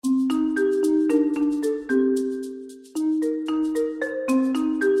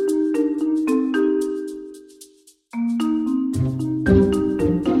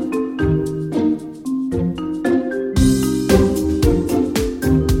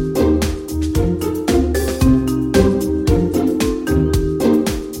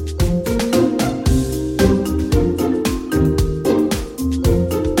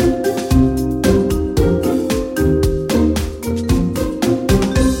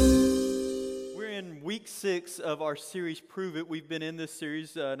6 of our series, Prove It. We've been in this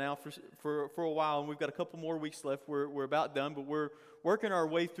series now for a while, and we've got a couple more weeks left. We're about done, but we're working our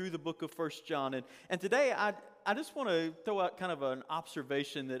way through the book of 1 John. And today, I just want to throw out kind of an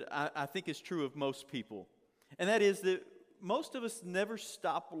observation that I think is true of most people. And that is that most of us never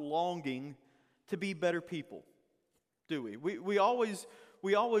stop longing to be better people, do we? We always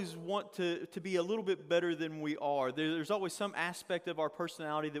want to be a little bit better than we are. There's always some aspect of our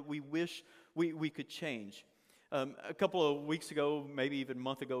personality that we wish we could change. A couple of weeks ago, maybe even a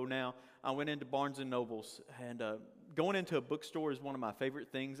month ago now, I went into Barnes & Noble's, and going into a bookstore is one of my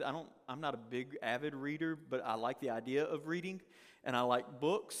favorite things. I'm not a big avid reader, but I like the idea of reading, and I like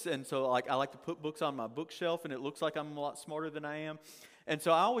books, and so I like to put books on my bookshelf, and it looks like I'm a lot smarter than I am. And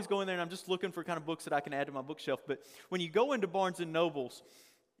so I always go in there and I'm just looking for kind of books that I can add to my bookshelf. But when you go into Barnes & Noble's,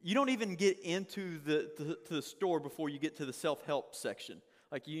 you don't even get into the store before you get to the self-help section.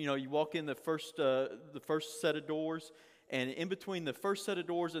 Like, you walk in the first set of doors, and in between the first set of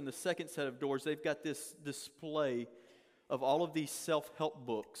doors and the second set of doors, they've got this display of all of these self-help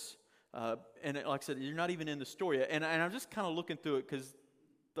books. And like I said, you're not even in the store yet. And I'm just kind of looking through it because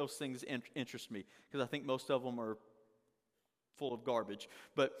those things interest me, because I think most of them are full of garbage.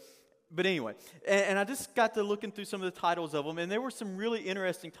 But anyway, and I just got to looking through some of the titles of them, and there were some really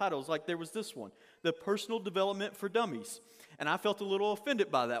interesting titles. Like there was this one, The Personal Development for Dummies. And I felt a little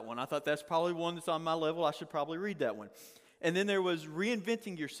offended by that one. I thought that's probably one that's on my level. I should probably read that one. And then there was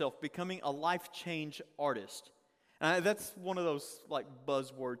Reinventing Yourself, Becoming a Life Change Artist. And that's one of those like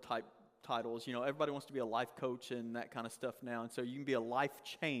buzzword type titles. Everybody wants to be a life coach and that kind of stuff now. And so you can be a life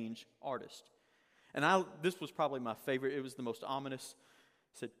change artist. And this was probably my favorite. It was the most ominous.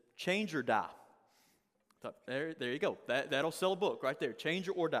 It said, Change or Die. I thought, there you go. That'll sell a book right there. Change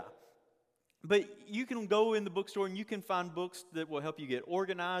or die. But you can go in the bookstore and you can find books that will help you get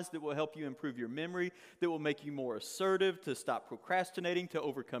organized, that will help you improve your memory, that will make you more assertive, to stop procrastinating, to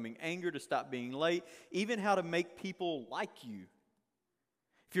overcoming anger, to stop being late, even how to make people like you.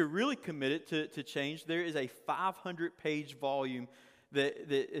 If you're really committed to change, there is a 500-page volume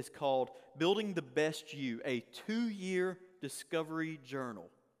that is called Building the Best You, a 2-year discovery journal.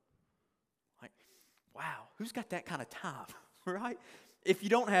 Like, wow, who's got that kind of time, right? If you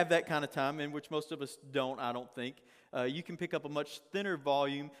don't have that kind of time, in which most of us don't, I don't think, you can pick up a much thinner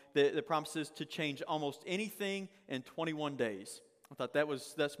volume that promises to change almost anything in 21 days. I thought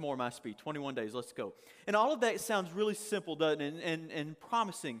that's more my speed. 21 days, let's go. And all of that sounds really simple, doesn't it, and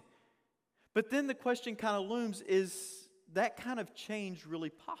promising. But then the question kind of looms, is that kind of change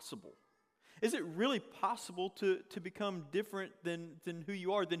really possible? Is it really possible to become different than who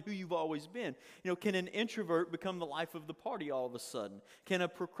you are, than who you've always been? Can an introvert become the life of the party all of a sudden? Can a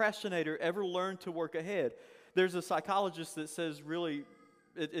procrastinator ever learn to work ahead? There's a psychologist that says really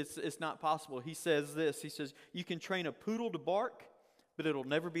it's not possible. He says this. He says, you can train a poodle to bark, but it'll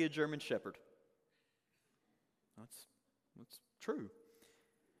never be a German shepherd. That's true.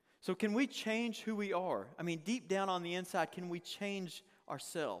 So can we change who we are? I mean, deep down on the inside, can we change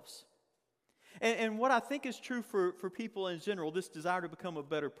ourselves? And what I think is true for people in general, this desire to become a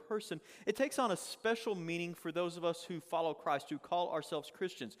better person, it takes on a special meaning for those of us who follow Christ, who call ourselves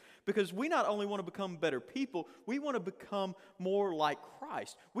Christians. Because we not only want to become better people, we want to become more like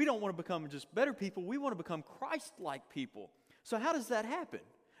Christ. We don't want to become just better people, we want to become Christ-like people. So how does that happen?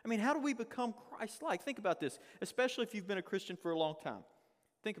 I mean, how do we become Christ-like? Think about this, especially if you've been a Christian for a long time.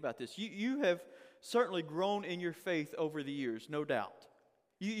 Think about this. You have certainly grown in your faith over the years, no doubt.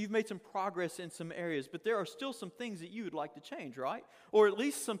 You've made some progress in some areas, but there are still some things that you would like to change, right? Or at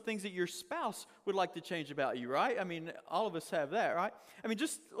least some things that your spouse would like to change about you, right? I mean, all of us have that, right? I mean,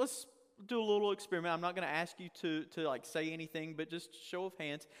 just let's do a little experiment. I'm not going to ask you to like say anything, but just show of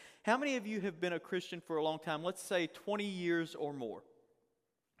hands. How many of you have been a Christian for a long time? Let's say 20 years or more.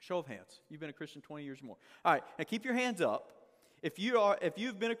 Show of hands. You've been a Christian 20 years or more. All right, now keep your hands up. If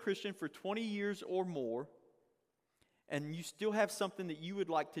you've been a Christian for 20 years or more, and you still have something that you would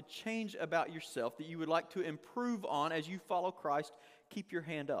like to change about yourself, that you would like to improve on as you follow Christ, keep your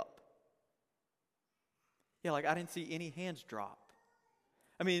hand up. Yeah, like I didn't see any hands drop.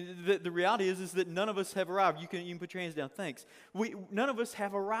 I mean, the reality is that none of us have arrived. You can put your hands down. Thanks. None of us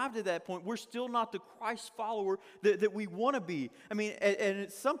have arrived at that point. We're still not the Christ follower that we want to be. I mean,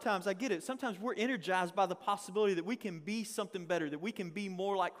 and sometimes, I get it, sometimes we're energized by the possibility that we can be something better, that we can be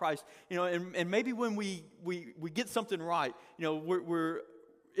more like Christ. And maybe when we get something right,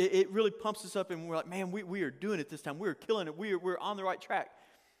 it really pumps us up and we're like, man, we are doing it this time. We're killing it. We're on the right track.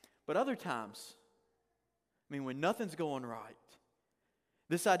 But other times, I mean, when nothing's going right,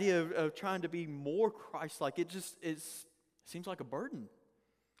 this idea of trying to be more Christ-like, it seems like a burden.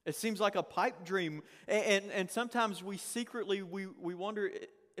 It seems like a pipe dream. And sometimes we secretly, we wonder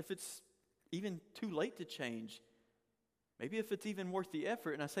if it's even too late to change. Maybe if it's even worth the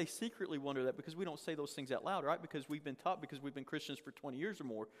effort. And I say secretly wonder that because we don't say those things out loud, right? Because we've been taught, because we've been Christians for 20 years or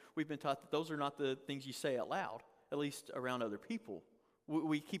more, we've been taught that those are not the things you say out loud, at least around other people.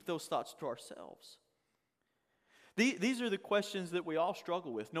 We keep those thoughts to ourselves. These are the questions that we all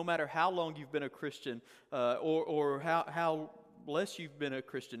struggle with, no matter how long you've been a Christian or how less you've been a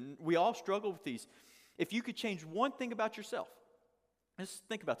Christian. We all struggle with these. If you could change one thing about yourself, just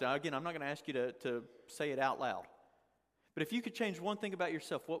think about that. Again, I'm not going to ask you to say it out loud. But if you could change one thing about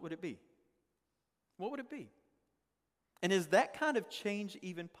yourself, what would it be? What would it be? And is that kind of change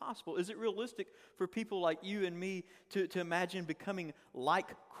even possible? Is it realistic for people like you and me to imagine becoming like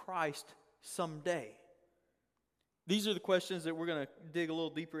Christ someday? These are the questions that we're going to dig a little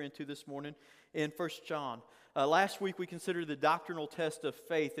deeper into this morning in 1 John. Last week we considered the doctrinal test of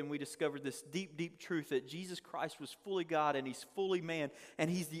faith, and we discovered this deep, deep truth that Jesus Christ was fully God and He's fully man, and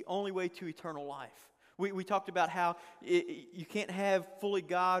He's the only way to eternal life. We talked about how you can't have fully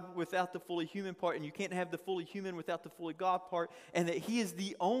God without the fully human part, and you can't have the fully human without the fully God part, and that He is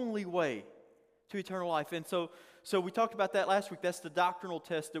the only way to eternal life. And so we talked about that last week. That's the doctrinal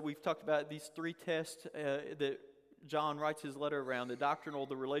test that we've talked about, these three tests that John writes his letter around: the doctrinal,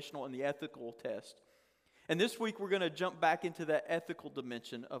 the relational, and the ethical test. And this week we're going to jump back into that ethical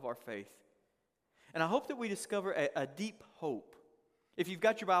dimension of our faith. And I hope that we discover a deep hope. If you've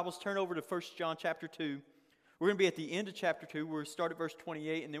got your Bibles, turn over to 1 John chapter 2. We're going to be at the end of chapter 2. We're going to start at verse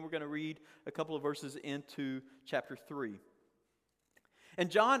 28, and then we're going to read a couple of verses into chapter 3.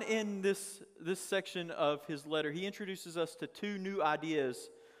 And John, in this section of his letter, he introduces us to two new ideas,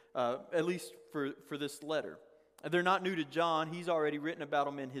 at least for this letter. They're not new to John. He's already written about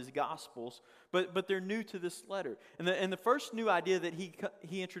them in his Gospels, but they're new to this letter. And the first new idea that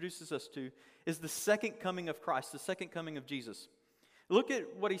he introduces us to is the second coming of Christ, the second coming of Jesus. Look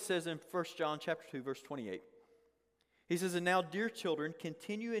at what he says in 1 John chapter 2, verse 28. He says, "And now, dear children,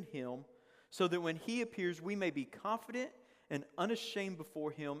 continue in Him, so that when He appears, we may be confident and unashamed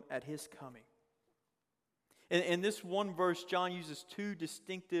before Him at His coming." In this one verse, John uses two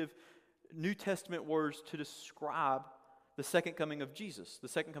distinctive New Testament words to describe the second coming of Jesus, the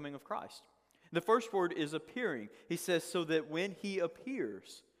second coming of Christ. The first word is appearing. He says, so that when He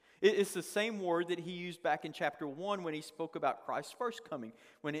appears. It's the same word that he used back in chapter 1 when he spoke about Christ's first coming.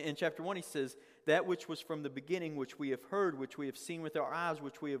 When in chapter 1 he says, that which was from the beginning, which we have heard, which we have seen with our eyes,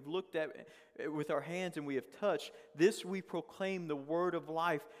 which we have looked at with our hands and we have touched, this we proclaim, the word of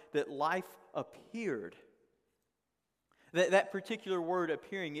life, that life appeared. That particular word,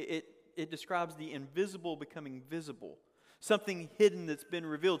 appearing, it describes the invisible becoming visible. Something hidden that's been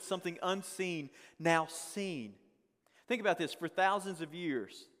revealed, something unseen now seen. Think about this. For thousands of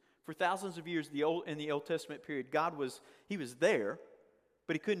years, in the Old Testament period, God was there,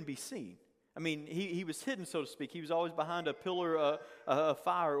 but He couldn't be seen. I mean, he was hidden, so to speak. He was always behind a pillar of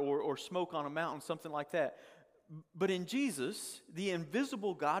fire or smoke on a mountain, something like that. But in Jesus, the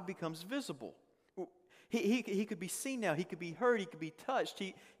invisible God becomes visible. He could be seen now. He could be heard. He could be touched.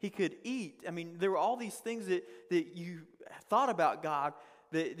 He could eat. I mean, there were all these things that you thought about God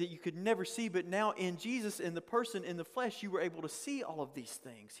that you could never see, but now in Jesus, in the person, in the flesh, you were able to see all of these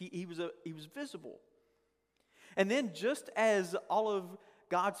things. He was visible. And then just as all of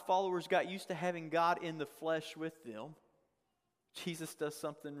God's followers got used to having God in the flesh with them, Jesus does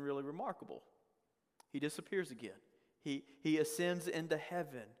something really remarkable. He disappears again. He ascends into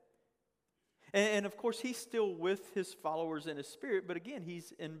heaven. And of course, He's still with His followers in His spirit, but again,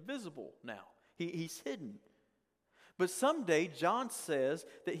 He's invisible now. He's hidden. But someday, John says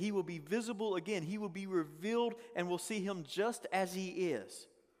that He will be visible again. He will be revealed, and we'll see Him just as He is.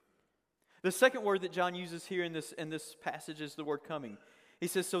 The second word that John uses here in this passage is the word coming. He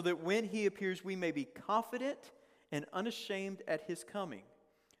says, so that when He appears, we may be confident and unashamed at His coming.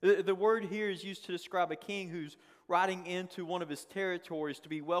 The word here is used to describe a king who's riding into one of his territories to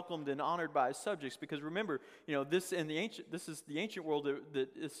be welcomed and honored by his subjects. Because remember, this is the ancient world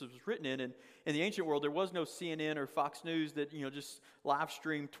that this was written in. And in the ancient world, there was no CNN or Fox News that just live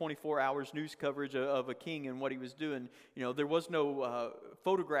streamed 24 hours news coverage of a king and what he was doing. There was no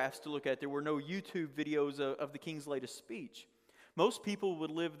photographs to look at. There were no YouTube videos of the king's latest speech. Most people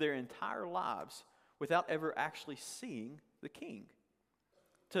would live their entire lives without ever actually seeing the king.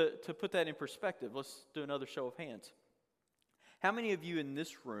 To put that in perspective, let's do another show of hands. How many of you in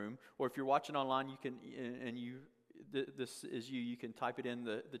this room, or if you're watching online, you can, this is you can type it in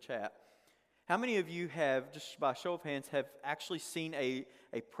the chat. How many of you have, just by show of hands, have actually seen a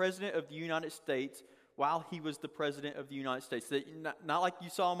president of the United States while he was the president of the United States. That not like you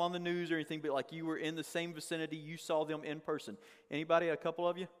saw him on the news or anything, but like you were in the same vicinity, you saw them in person. Anybody? A couple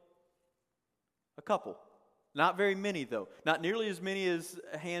of you? A couple. Not very many, though. Not nearly as many as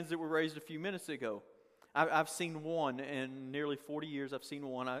hands that were raised a few minutes ago. I've seen one in nearly 40 years. I've seen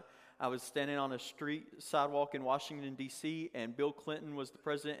one. I was standing on a sidewalk in Washington, D.C., and Bill Clinton was the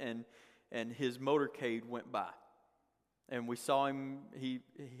president, and his motorcade went by. And we saw him, he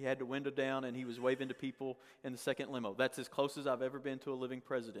had the window down, and he was waving to people in the second limo. That's as close as I've ever been to a living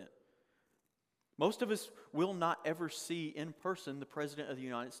president. Most of us will not ever see in person the President of the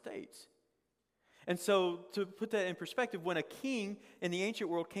United States. And so, to put that in perspective, when a king in the ancient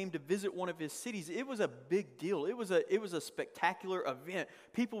world came to visit one of his cities, it was a big deal. It was a spectacular event.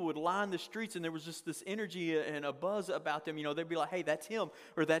 People would line the streets, and there was just this energy and a buzz about them. You know, they'd be like, "Hey, that's him,"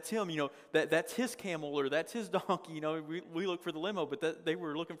 or "That's him." You know, that's his camel, or "That's his donkey." You know, we look for the limo, but they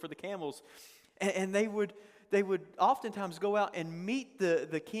were looking for the camels, and they would oftentimes go out and meet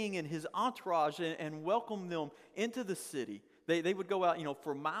the king and his entourage and welcome them into the city. They would go out, you know,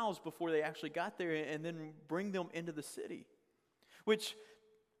 for miles before they actually got there, and then bring them into the city, which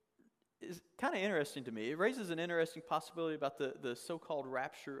is kind of interesting to me. It raises an interesting possibility about the so-called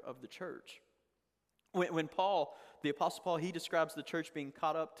rapture of the church. When Paul, the Apostle Paul, he describes the church being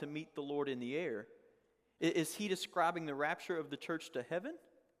caught up to meet the Lord in the air, is he describing the rapture of the church to heaven?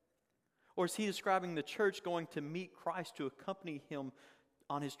 Or is he describing the church going to meet Christ to accompany him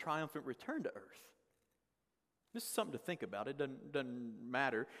on his triumphant return to earth? This is something to think about. It doesn't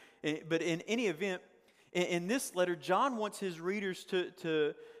matter. But in any event, in this letter, John wants his readers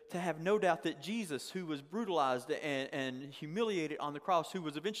to have no doubt that Jesus, who was brutalized and humiliated on the cross, who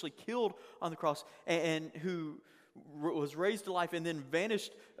was eventually killed on the cross, and who was raised to life and then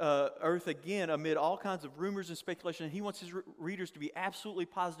vanished earth again amid all kinds of rumors and speculation. And he wants his readers to be absolutely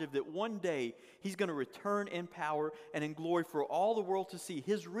positive that one day he's going to return in power and in glory for all the world to see.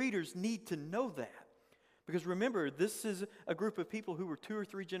 His readers need to know that. Because remember, this is a group of people who were 2 or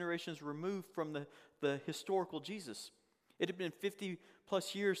 3 generations removed from the historical Jesus. It had been 50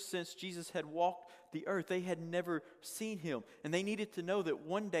 plus years since Jesus had walked the earth. They had never seen him. And they needed to know that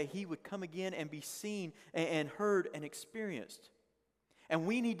one day he would come again and be seen and heard and experienced. And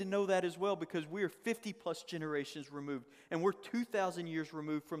we need to know that as well, because we are 50 plus generations removed. And we're 2,000 years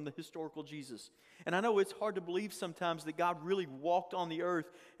removed from the historical Jesus. And I know it's hard to believe sometimes that God really walked on the earth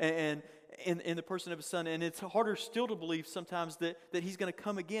and in the person of his Son. And it's harder still to believe sometimes that he's going to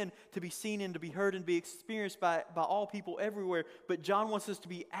come again to be seen and to be heard and be experienced by all people everywhere. But John wants us to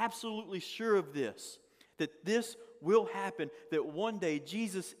be absolutely sure of this, that this will happen, that one day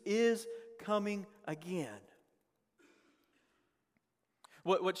Jesus is coming again.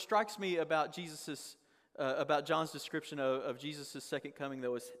 What strikes me about about John's description of Jesus' second coming,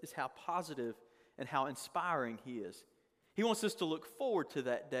 though, is how positive and how inspiring he is. He wants us to look forward to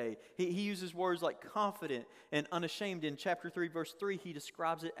that day. He uses words like confident and unashamed. In chapter 3, verse 3, he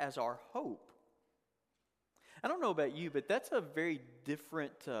describes it as our hope. I don't know about you, but that's a very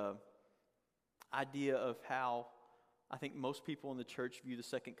different idea of how I think most people in the church view the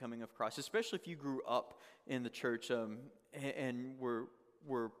second coming of Christ, especially if you grew up in the church and were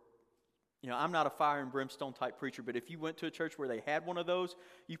I'm not a fire and brimstone type preacher, but if you went to a church where they had one of those,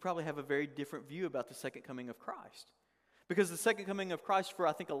 you probably have a very different view about the second coming of Christ. Because the second coming of Christ, for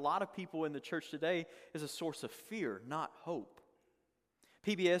I think a lot of people in the church today, is a source of fear, not hope.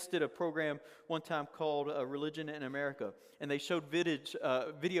 PBS did a program one time called Religion in America, and they showed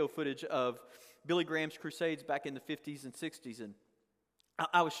video footage of Billy Graham's crusades back in the 50s and 60s. And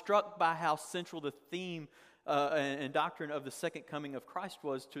I was struck by how central the theme and doctrine of the second coming of Christ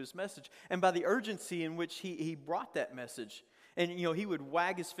was to his message, and by the urgency in which he brought that message. And, he would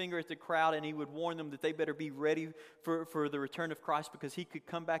wag his finger at the crowd, and he would warn them that they better be ready for the return of Christ, because he could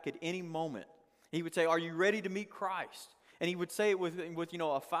come back at any moment. He would say, "Are you ready to meet Christ?" And he would say it with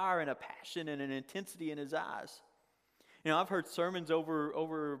a fire and a passion and an intensity in his eyes. I've heard sermons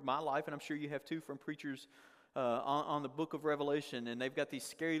over my life, and I'm sure you have too, from preachers on the book of Revelation, and they've got these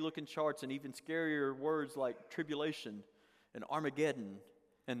scary looking charts and even scarier words like tribulation and Armageddon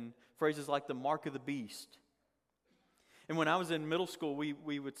and phrases like the mark of the beast. And when I was in middle school,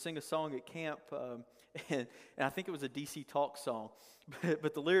 we would sing a song at camp, and I think it was a DC Talk song,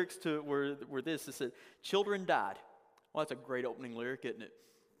 but the lyrics to it were this. It said, "Children died." Well, that's a great opening lyric, isn't it?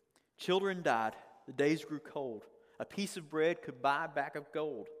 "Children died, the days grew cold. A piece of bread could buy a bag of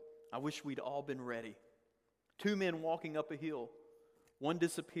gold. I wish we'd all been ready. 2 men walking up a hill. One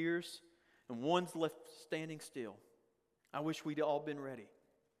disappears, and one's left standing still. I wish we'd all been ready."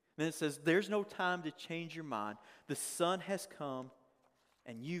 Then it says, "There's no time to change your mind. The sun has come,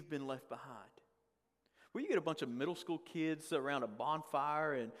 and you've been left behind." Where you get a bunch of middle school kids around a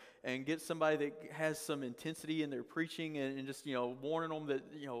bonfire and get somebody that has some intensity in their preaching and just, warning them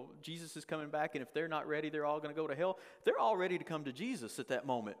that, Jesus is coming back, and if they're not ready, they're all going to go to hell. They're all ready to come to Jesus at that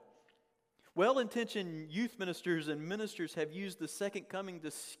moment. Well-intentioned youth ministers and ministers have used the second coming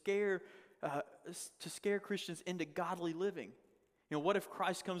to scare Christians into godly living. What if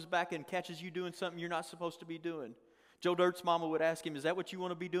Christ comes back and catches you doing something you're not supposed to be doing? Joe Dirt's mama would ask him, is that what you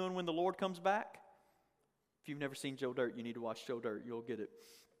want to be doing when the Lord comes back? If you've never seen Joe Dirt, you need to watch Joe Dirt. You'll get it.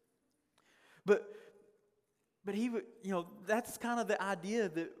 But he would, that's kind of the idea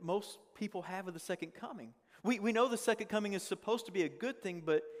that most people have of the second coming. We know the second coming is supposed to be a good thing,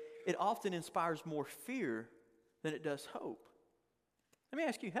 but it often inspires more fear than it does hope. Let me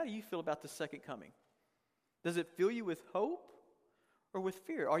ask you, how do you feel about the second coming? Does it fill you with hope or with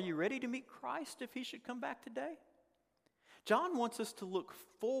fear? Are you ready to meet Christ if he should come back today? John wants us to look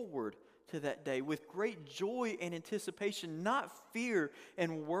forward to that day with great joy and anticipation, not fear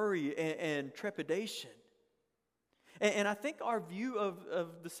and worry and trepidation. And I think our view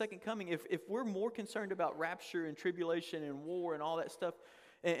of the second coming, if we're more concerned about rapture and tribulation and war and all that stuff,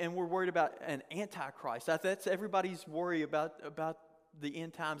 and we're worried about an antichrist, that's everybody's worry about the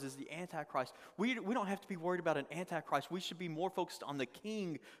end times is the antichrist. We don't have to be worried about an antichrist. We should be more focused on the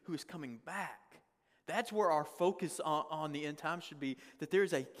king who is coming back. That's where our focus on the end times should be, that there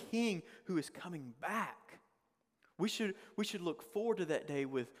is a king who is coming back. We should look forward to that day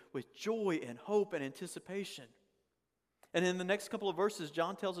with joy and hope and anticipation. And in the next couple of verses,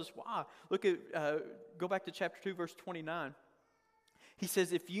 John tells us why. Go back to chapter 2, verse 29. He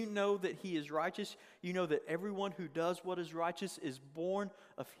says, if you know that he is righteous, you know that everyone who does what is righteous is born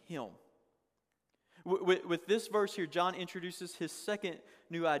of him. With this verse here, John introduces his second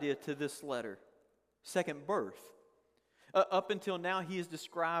new idea to this letter. Second birth. Up until now, he has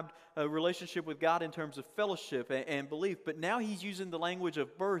described a relationship with God in terms of fellowship and belief, but now he's using the language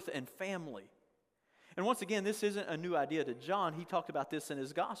of birth and family. And once again, this isn't a new idea to John. He talked about this in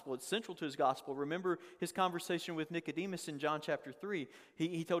his gospel. It's central to his gospel. Remember his conversation with Nicodemus in John chapter 3.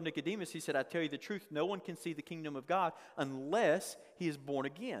 He told Nicodemus, he said, I tell you the truth, no one can see the kingdom of God unless he is born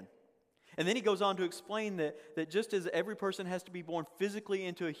again. And then he goes on to explain that just as every person has to be born physically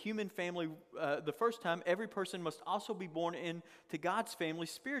into a human family the first time, every person must also be born into God's family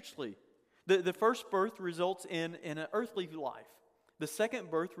spiritually. The first birth results in an earthly life. The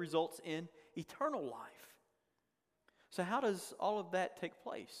second birth results in eternal life. So how does all of that take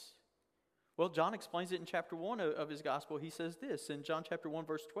place? Well, John explains it in chapter 1 of his gospel. He says this in John chapter 1,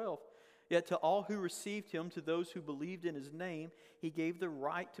 verse 12. Yet to all who received him, to those who believed in his name, he gave the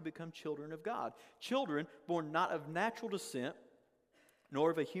right to become children of God. Children born not of natural descent, nor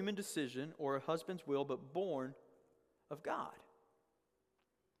of a human decision or a husband's will, but born of God.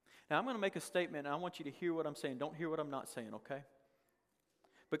 Now I'm going to make a statement, and I want you to hear what I'm saying. Don't hear what I'm not saying, okay?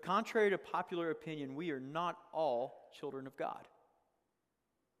 But contrary to popular opinion, we are not all children of God.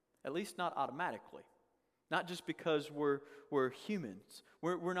 At least not automatically. Not just because we're humans.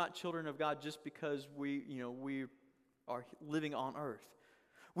 We're not children of God just because we are living on earth.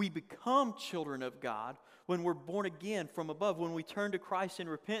 We become children of God when we're born again from above, when we turn to Christ in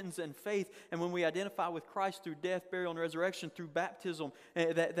repentance and faith, and when we identify with Christ through death, burial, and resurrection, through baptism,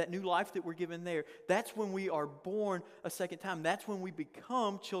 that new life that we're given there. That's when we are born a second time. That's when we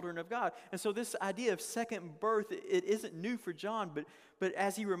become children of God. And so this idea of second birth, it isn't new for John, but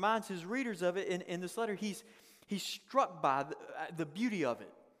as he reminds his readers of it in this letter, he's struck by the beauty of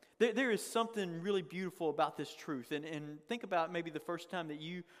it. There is something really beautiful about this truth. And think about maybe the first time that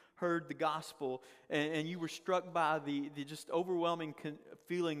you heard the gospel and you were struck by the just overwhelming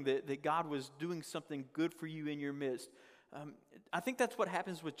feeling that God was doing something good for you in your midst. I think that's what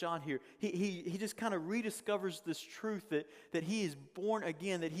happens with John here. He just kind of rediscovers this truth that he is born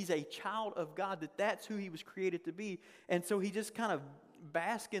again, that he's a child of God, that's who he was created to be. And so he just kind of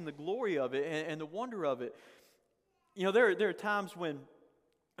basks in the glory of it and the wonder of it. There are times when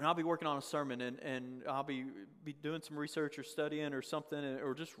I'll be working on a sermon and I'll be doing some research or studying or something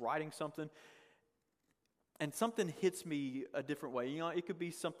or just writing something, and something hits me a different way. It could be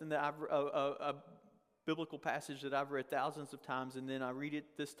something that a biblical passage that I've read thousands of times, and then I read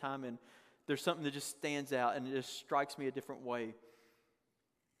it this time and there's something that just stands out and it just strikes me a different way.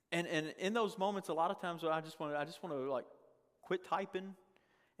 And in those moments, a lot of times I just want to like quit typing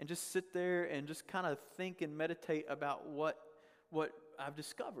and just sit there and just kind of think and meditate about what I've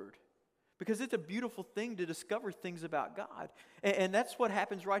discovered. because it's a beautiful thing to discover things about God. And that's what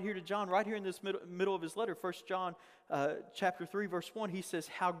happens right here to John, right here in this middle of his letter, 1 John chapter 3, verse 1. He says,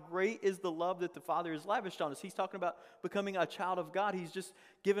 how great is the love that the Father has lavished on us. He's talking about becoming a child of God. He's just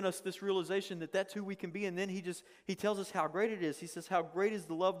given us this realization that that's who we can be. And then he tells us how great it is. He says, how great is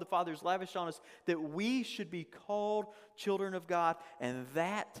the love the Father has lavished on us, that we should be called children of God. And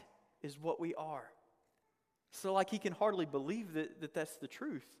that is what we are. So like he can hardly believe that that's the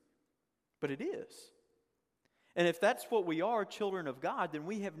truth. But it is. And if that's what we are, children of God, then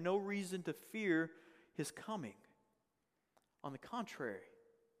we have no reason to fear his coming. On the contrary,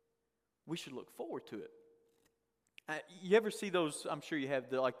 we should look forward to it. You ever see those, I'm sure you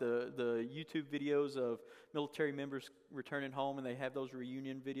have, the YouTube videos of military members returning home, and they have those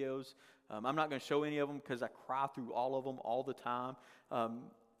reunion videos. I'm not going to show any of them because I cry through all of them all the time.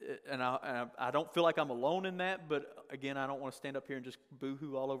 And I don't feel like I'm alone in that, but again, I don't want to stand up here and just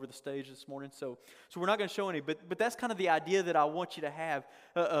boo-hoo all over the stage this morning. So we're not going to show any, but that's kind of the idea that I want you to have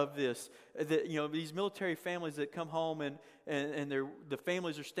of this. That, you know, these military families that come home and the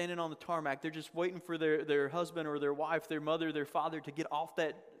families are standing on the tarmac. They're just waiting for their husband or their wife, their mother, their father to get off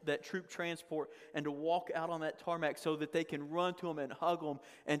that troop transport and to walk out on that tarmac so that they can run to them and hug them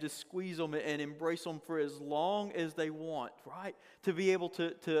and just squeeze them and embrace them for as long as they want, right? To be able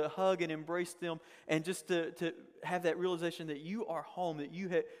to hug and embrace them and just to have that realization that you are home, that you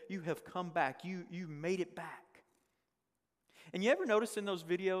have come back, you made it back. And you ever notice in those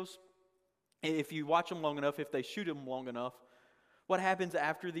videos, if you watch them long enough, if they shoot them long enough, what happens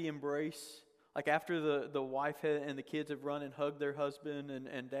after the embrace? Like after the wife and the kids have run and hugged their husband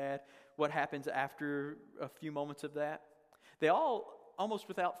and dad, what happens after a few moments of that? They all, almost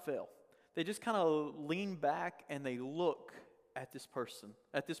without fail, they just kind of lean back and they look at this person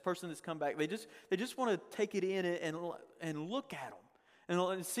that's come back. They just want to take it in and look at them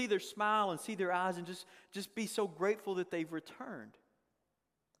and see their smile and see their eyes and just be so grateful that they've returned.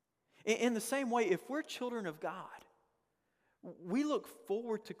 In the same way, if we're children of God, we look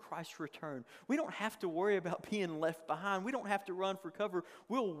forward to Christ's return. We don't have to worry about being left behind. We don't have to run for cover.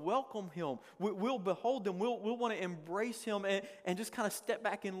 We'll welcome him. We'll behold him. We'll want to embrace him and just kind of step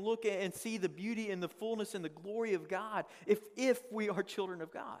back and look and see the beauty and the fullness and the glory of God if we are children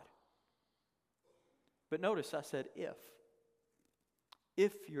of God. But notice I said if.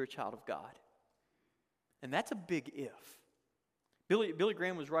 If you're a child of God. And that's a big if. Billy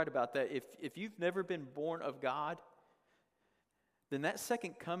Graham was right about that. If you've never been born of God, then that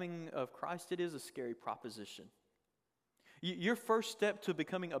second coming of Christ, it is a scary proposition. Your first step to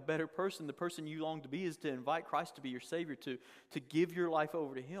becoming a better person, the person you long to be, is to invite Christ to be your Savior, to give your life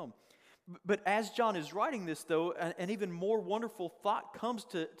over to him. But as John is writing this, though, an even more wonderful thought comes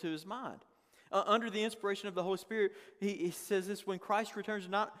to his mind. Under the inspiration of the Holy Spirit, he says this: when Christ returns,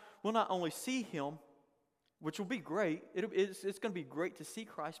 we'll not only see him, which will be great. It's going to be great to see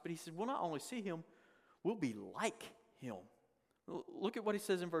Christ, but he said we'll not only see him, we'll be like him. Look at what he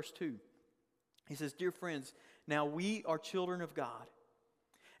says in verse 2. He says, dear friends, now we are children of God,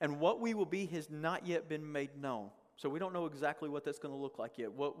 and what we will be has not yet been made known. So we don't know exactly what that's going to look like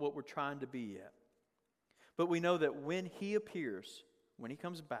yet, what we're trying to be yet. But we know that when he appears, when he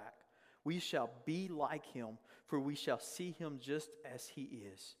comes back, we shall be like him, for we shall see him just as he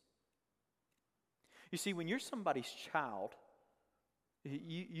is. You see, when you're somebody's child,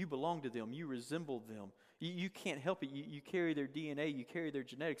 you belong to them. You resemble them. You can't help it. You carry their DNA. You carry their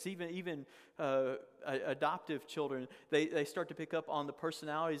genetics. Even adoptive children, they start to pick up on the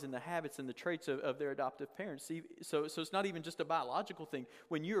personalities and the habits and the traits of their adoptive parents. So it's not even just a biological thing.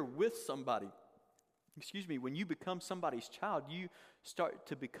 When you're with somebody, when you become somebody's child, you start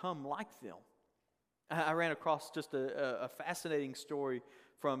to become like them. I ran across just a fascinating story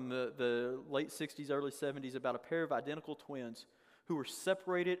from the late 60s, early 70s about a pair of identical twins who were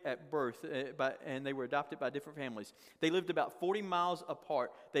separated at birth, and they were adopted by different families. They lived about 40 miles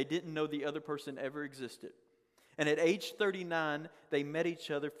apart. They didn't know the other person ever existed. And at age 39, they met each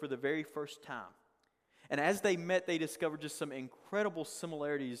other for the very first time. And as they met, they discovered just some incredible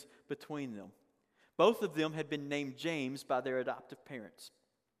similarities between them. Both of them had been named James by their adoptive parents.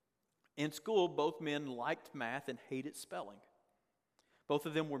 In school, both men liked math and hated spelling. Both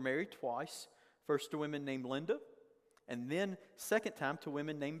of them were married twice, first to women named Linda, and then second time to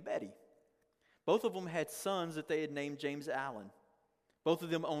women named Betty. Both of them had sons that they had named James Allen. Both of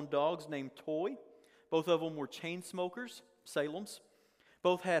them owned dogs named Toy. Both of them were chain smokers, Salem's.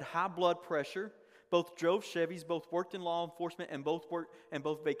 Both had high blood pressure. Both drove Chevys. Both worked in law enforcement, and both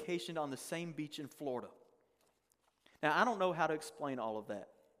vacationed on the same beach in Florida. Now, I don't know how to explain all of that.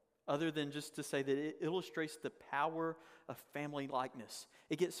 other than just to say that it illustrates the power of family likeness.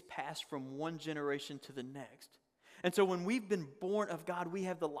 It gets passed from one generation to the next. And so when we've been born of God, we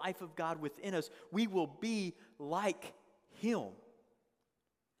have the life of God within us. We will be like Him.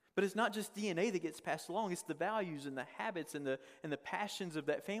 But it's not just DNA that gets passed along. It's the values and the habits and the passions of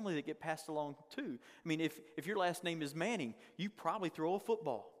that family that get passed along too. I mean, if your last name is Manning, you probably throw a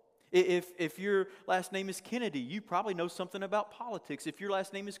football. If your last name is Kennedy, you probably know something about politics. If your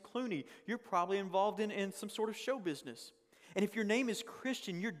last name is Clooney, you're probably involved in some sort of show business. And if your name is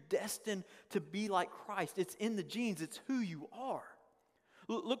Christian, you're destined to be like Christ. It's in the genes. It's who you are.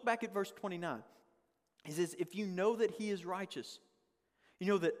 Look back at verse 29. He says, if you know that He is righteous, you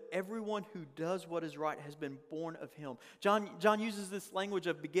know that everyone who does what is right has been born of Him. John uses this language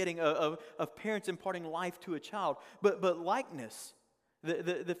of begetting, of parents imparting life to a child. But likeness,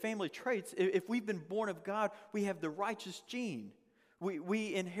 the family traits, if we've been born of God, we have the righteous gene.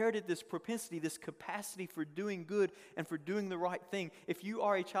 We inherited this propensity, this capacity for doing good and for doing the right thing. If you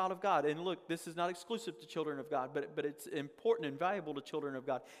are a child of God, and look, this is not exclusive to children of God, but it's important and valuable to children of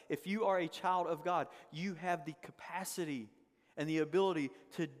God. If you are a child of God, you have the capacity and the ability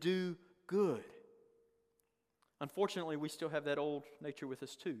to do good. Unfortunately, we still have that old nature with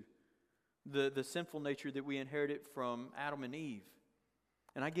us too. The sinful nature that we inherited from Adam and Eve.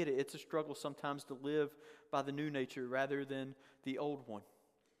 And I get it, it's a struggle sometimes to live by the new nature rather than the old one.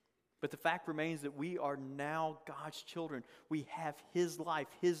 But the fact remains that we are now God's children. We have His life,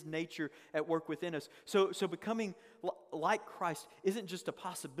 His nature at work within us. So becoming like Christ isn't just a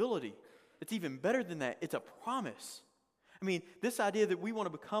possibility. It's even better than that. It's a promise. I mean, this idea that we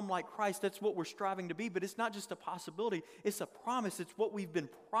want to become like Christ, that's what we're striving to be. But it's not just a possibility. It's a promise. It's what we've been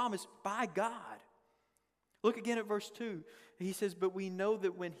promised by God. Look again at verse 2. He says, but we know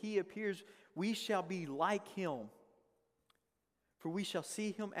that when He appears, we shall be like Him. For we shall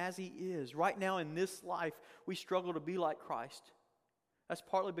see Him as He is. Right now in this life, we struggle to be like Christ. That's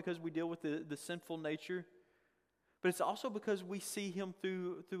partly because we deal with the sinful nature. But it's also because we see Him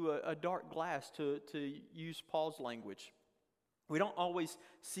through a dark glass, to use Paul's language. We don't always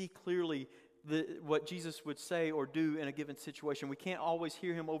see clearly what Jesus would say or do in a given situation. We can't always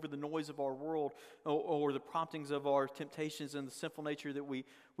hear Him over the noise of our world or the promptings of our temptations and the sinful nature that we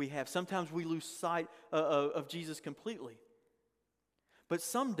have. Sometimes we lose sight of Jesus completely. But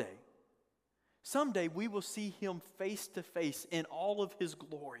someday we will see Him face to face in all of His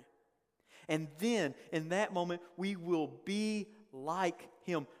glory. And then, in that moment, we will be like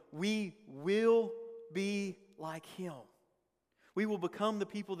Him. We will be like Him. We will become the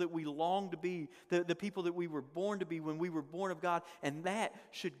people that we long to be, the people that we were born to be when we were born of God, and that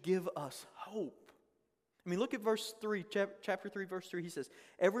should give us hope. I mean, look at verse 3, chapter 3, verse 3. He says,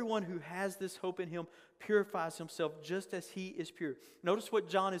 everyone who has this hope in Him purifies himself just as He is pure. Notice what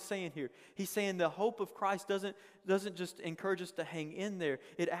John is saying here. He's saying the hope of Christ doesn't just encourage us to hang in there.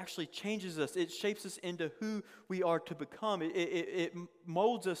 It actually changes us. It shapes us into who we are to become. It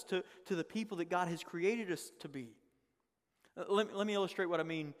molds us to the people that God has created us to be. Let me illustrate what I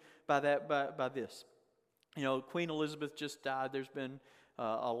mean by that, by this. You know, Queen Elizabeth just died. There's been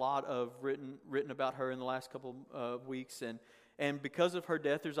a lot of written about her in the last couple of weeks, and because of her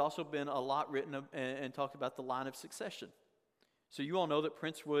death, there's also been a lot written and talked about the line of succession. So you all know that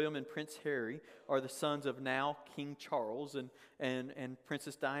Prince William and Prince Harry are the sons of now King Charles and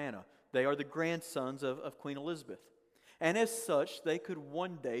Princess Diana. They are the grandsons of Queen Elizabeth, and as such, they could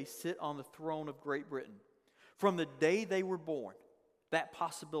one day sit on the throne of Great Britain. From the day they were born, that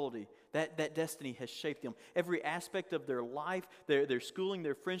possibility, that destiny has shaped them. Every aspect of their life, their schooling,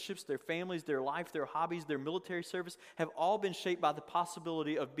 their friendships, their families, their life, their hobbies, their military service have all been shaped by the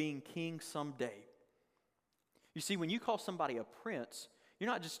possibility of being king someday. You see, when you call somebody a prince, you're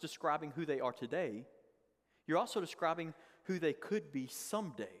not just describing who they are today, you're also describing who they could be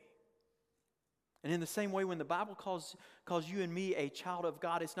someday. And in the same way, when the Bible calls you and me a child of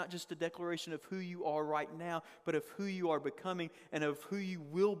God, it's not just a declaration of who you are right now, but of who you are becoming and of who you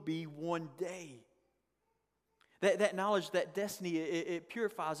will be one day. That knowledge, that destiny, it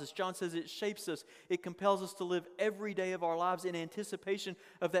purifies us. John says it shapes us. It compels us to live every day of our lives in anticipation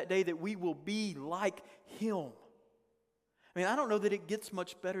of that day that we will be like Him. I mean, I don't know that it gets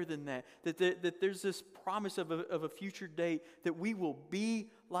much better than that. That there's this promise of a future day that we will be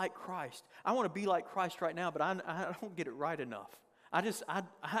like Christ. I want to be like Christ right now, but I don't get it right enough.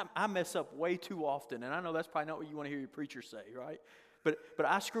 I mess up way too often, and I know that's probably not what you want to hear your preacher say, right? But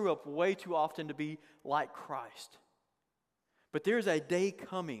I screw up way too often to be like Christ. But there's a day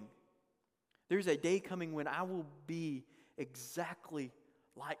coming. There's a day coming when I will be exactly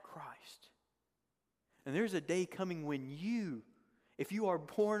like Christ. And there's a day coming when you If you are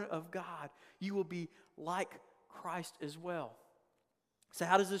born of God, you will be like Christ as well. So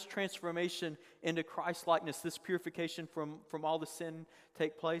how does this transformation into Christ-likeness, this purification from all the sin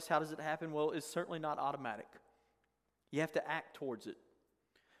take place? How does it happen? Well, it's certainly not automatic. You have to act towards it.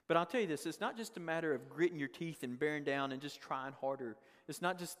 But I'll tell you this, it's not just a matter of gritting your teeth and bearing down and just trying harder. It's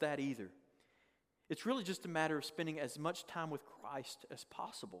not just that either. It's really just a matter of spending as much time with Christ as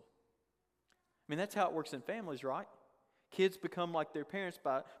possible. I mean, that's how it works in families, right? Kids become like their parents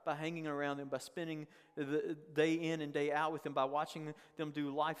by hanging around them, by spending the day in and day out with them, by watching them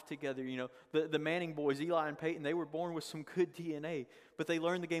do life together. You know, the Manning boys, Eli and Peyton, they were born with some good DNA, but they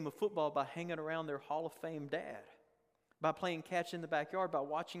learned the game of football by hanging around their Hall of Fame dad, by playing catch in the backyard, by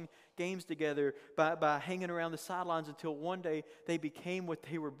watching games together, by hanging around the sidelines until one day they became what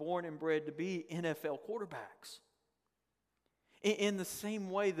they were born and bred to be, NFL quarterbacks. In the same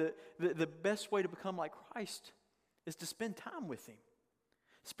way, the best way to become like Christ is to spend time with Him.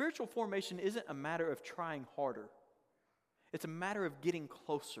 Spiritual formation isn't a matter of trying harder. It's a matter of getting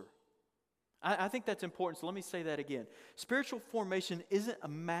closer. I think that's important, so let me say that again. Spiritual formation isn't a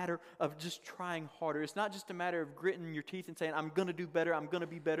matter of just trying harder. It's not just a matter of gritting your teeth and saying, I'm going to do better, I'm going to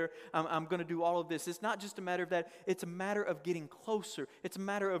be better, I'm going to do all of this. It's not just a matter of that. It's a matter of getting closer. It's a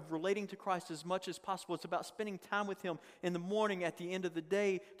matter of relating to Christ as much as possible. It's about spending time with Him in the morning, at the end of the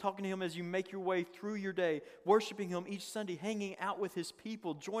day, talking to Him as you make your way through your day, worshiping Him each Sunday, hanging out with His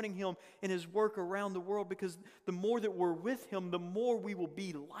people, joining Him in His work around the world, because the more that we're with Him, the more we will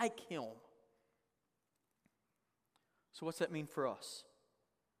be like Him. So what's that mean for us?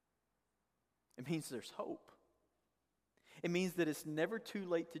 It means there's hope. It means that it's never too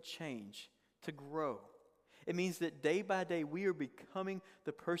late to change, to grow. It means that day by day we are becoming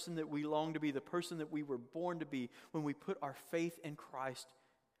the person that we long to be, the person that we were born to be when we put our faith in Christ,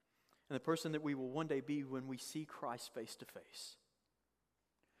 and the person that we will one day be when we see Christ face to face.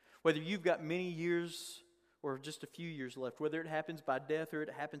 Whether you've got many years or just a few years left, whether it happens by death or it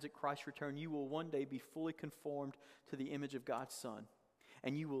happens at Christ's return, you will one day be fully conformed to the image of God's Son.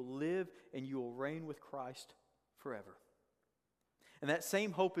 And you will live and you will reign with Christ forever. And that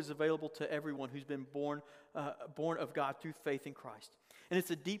same hope is available to everyone who's been born of God through faith in Christ. And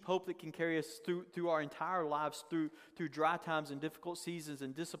it's a deep hope that can carry us through our entire lives, through dry times and difficult seasons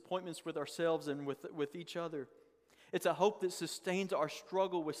and disappointments with ourselves and with each other. It's a hope that sustains our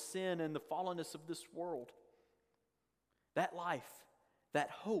struggle with sin and the fallenness of this world. That life, that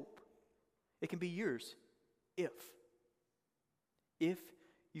hope, it can be yours if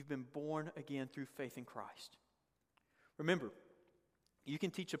you've been born again through faith in Christ. Remember, you can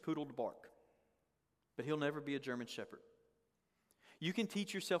teach a poodle to bark, but he'll never be a German Shepherd. You can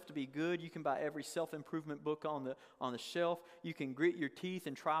teach yourself to be good. You can buy every self-improvement book on the shelf. You can grit your teeth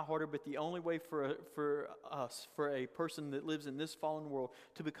and try harder, but the only way for a person that lives in this fallen world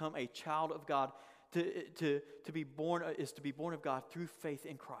to become a child of God, to be born, is to be born of God through faith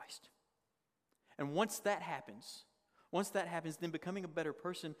in Christ. And once that happens, then becoming a better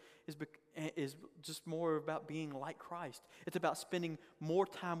person is just more about being like Christ. It's about spending more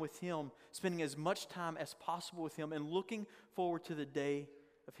time with Him, spending as much time as possible with Him, and looking forward to the day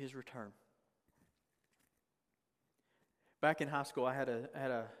of His return. Back in high school, I had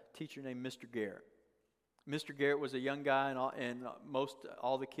a teacher named Mr. Garrett. Mr. Garrett was a young guy, and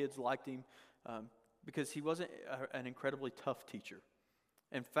all the kids liked him because he wasn't an incredibly tough teacher.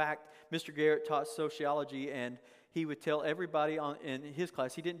 In fact, Mr. Garrett taught sociology, and he would tell everybody in his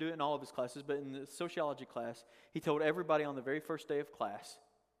class, he didn't do it in all of his classes, but in the sociology class, he told everybody on the very first day of class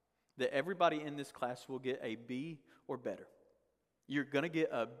that everybody in this class will get a B or better. You're going to get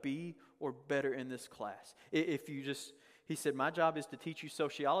a B or better in this class. He said, my job is to teach you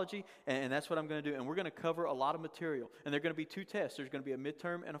sociology, and that's what I'm going to do. And we're going to cover a lot of material. And there are going to be 2 tests. There's going to be a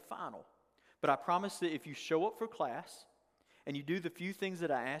midterm and a final. But I promise that if you show up for class and you do the few things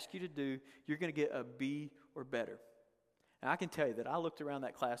that I ask you to do, you're going to get a B or better. And I can tell you that I looked around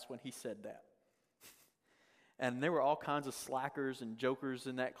that class when he said that. And there were all kinds of slackers and jokers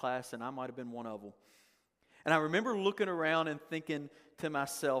in that class, and I might have been one of them. And I remember looking around and thinking to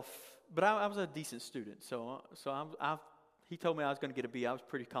myself, but I was a decent student, so he told me I was going to get a B. I was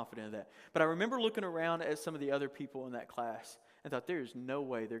pretty confident of that. But I remember looking around at some of the other people in that class and thought, there is no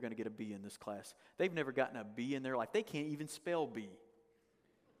way they're going to get a B in this class. They've never gotten a B in their life. They can't even spell B.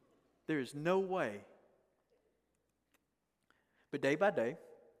 There is no way. But day by day,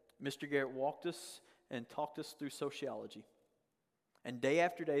 Mr. Garrett walked us and talked us through sociology. And day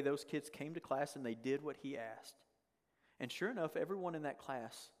after day, those kids came to class and they did what he asked. And sure enough, everyone in that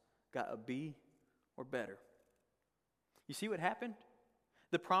class got a B or better. You see what happened?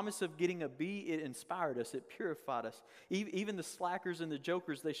 The promise of getting a B, it inspired us, it purified us. Even the slackers and the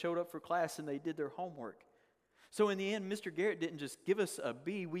jokers, they showed up for class and they did their homework. So in the end, Mr. Garrett didn't just give us a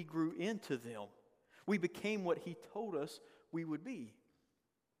B, we grew into them. We became what he told us we would be.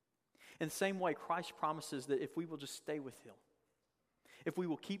 In the same way, Christ promises that if we will just stay with him, if we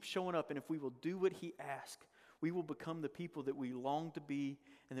will keep showing up, and if we will do what he asks, we will become the people that we long to be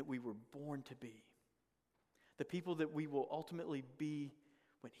and that we were born to be. The people that we will ultimately be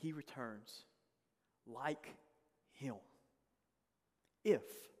when he returns, like him, if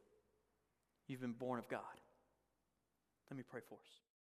you've been born of God. Let me pray for us.